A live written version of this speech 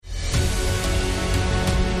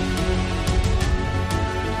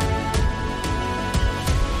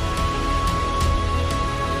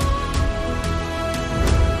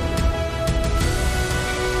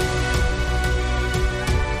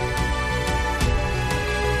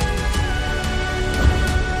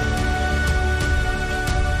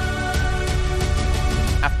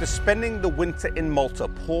spending the winter in Malta,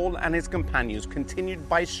 Paul and his companions continued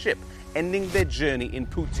by ship, ending their journey in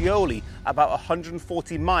Puteoli, about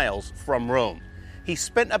 140 miles from Rome. He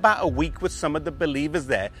spent about a week with some of the believers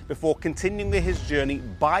there before continuing his journey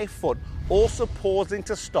by foot, also pausing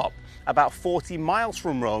to stop about 40 miles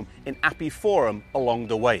from Rome in Apiforum along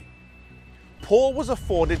the way. Paul was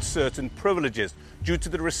afforded certain privileges due to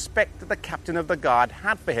the respect that the captain of the guard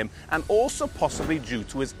had for him, and also possibly due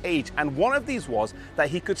to his age. And one of these was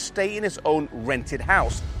that he could stay in his own rented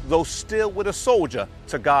house, though still with a soldier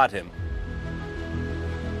to guard him.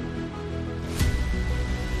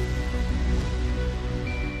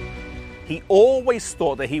 He always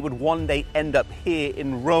thought that he would one day end up here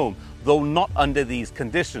in Rome, though not under these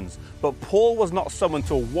conditions. But Paul was not someone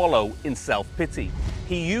to wallow in self-pity.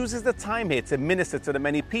 He uses the time here to minister to the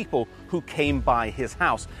many people who came by his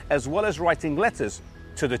house, as well as writing letters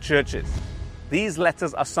to the churches. These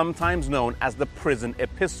letters are sometimes known as the prison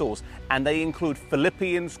epistles, and they include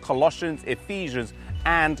Philippians, Colossians, Ephesians,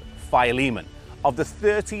 and Philemon. Of the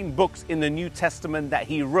 13 books in the New Testament that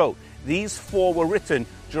he wrote, these 4 were written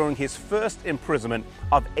during his first imprisonment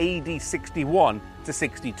of AD 61 to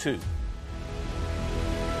 62.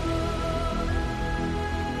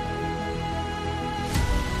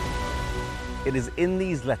 It is in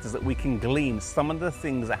these letters that we can glean some of the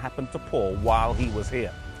things that happened to Paul while he was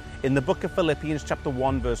here. In the book of Philippians chapter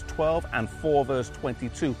 1 verse 12 and 4 verse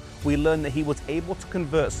 22, we learn that he was able to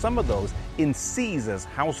convert some of those in Caesar's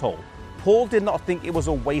household. Paul did not think it was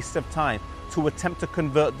a waste of time to attempt to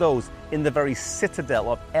convert those in the very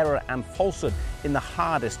citadel of error and falsehood in the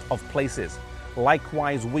hardest of places.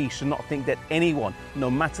 Likewise, we should not think that anyone,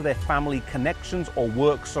 no matter their family connections or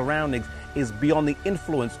work surroundings, is beyond the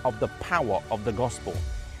influence of the power of the gospel.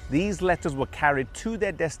 These letters were carried to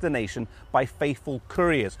their destination by faithful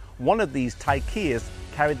couriers. One of these, Tychius,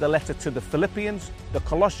 carried the letter to the Philippians, the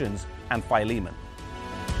Colossians, and Philemon.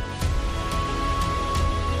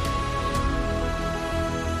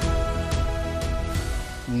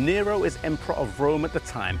 Nero is emperor of Rome at the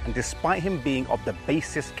time, and despite him being of the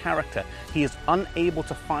basest character, he is unable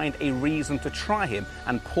to find a reason to try him,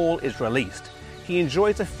 and Paul is released. He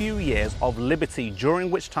enjoys a few years of liberty, during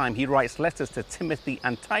which time he writes letters to Timothy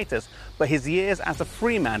and Titus, but his years as a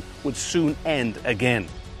free man would soon end again.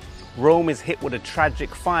 Rome is hit with a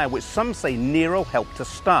tragic fire, which some say Nero helped to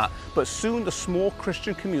start, but soon the small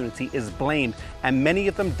Christian community is blamed, and many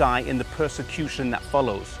of them die in the persecution that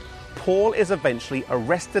follows. Paul is eventually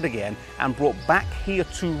arrested again and brought back here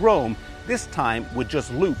to Rome, this time with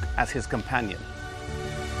just Luke as his companion.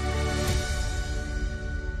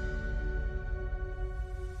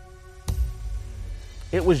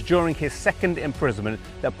 It was during his second imprisonment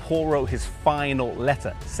that Paul wrote his final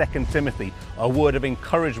letter, 2 Timothy, a word of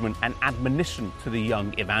encouragement and admonition to the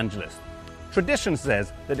young evangelist. Tradition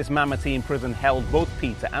says that this Mamertine prison held both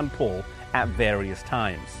Peter and Paul at various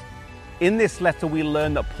times. In this letter, we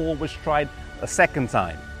learn that Paul was tried a second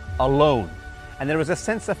time, alone. And there is a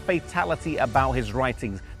sense of fatality about his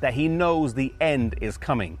writings, that he knows the end is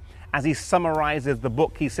coming. As he summarizes the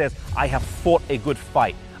book, he says, "I have fought a good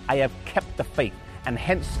fight. I have kept the faith, and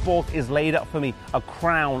henceforth is laid up for me a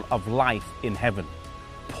crown of life in heaven."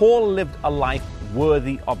 Paul lived a life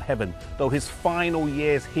worthy of heaven, though his final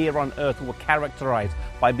years here on earth were characterized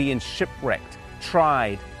by being shipwrecked,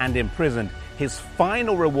 tried, and imprisoned. His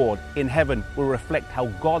final reward in heaven will reflect how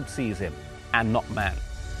God sees him and not man.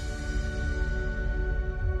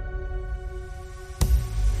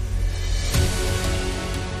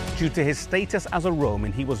 Due to his status as a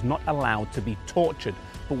Roman, he was not allowed to be tortured,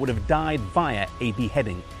 but would have died via a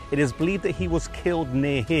beheading. It is believed that he was killed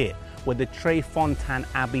near here, where the Trefontaine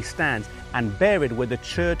Abbey stands, and buried where the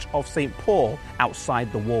Church of St. Paul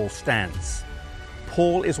outside the wall stands.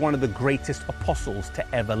 Paul is one of the greatest apostles to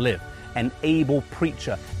ever live. An able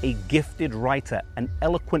preacher, a gifted writer, an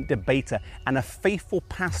eloquent debater, and a faithful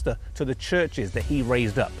pastor to the churches that he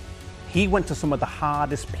raised up. He went to some of the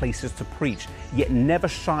hardest places to preach, yet never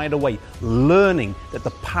shied away, learning that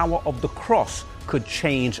the power of the cross could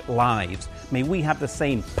change lives. May we have the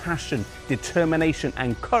same passion, determination,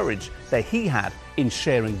 and courage that he had in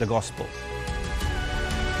sharing the gospel.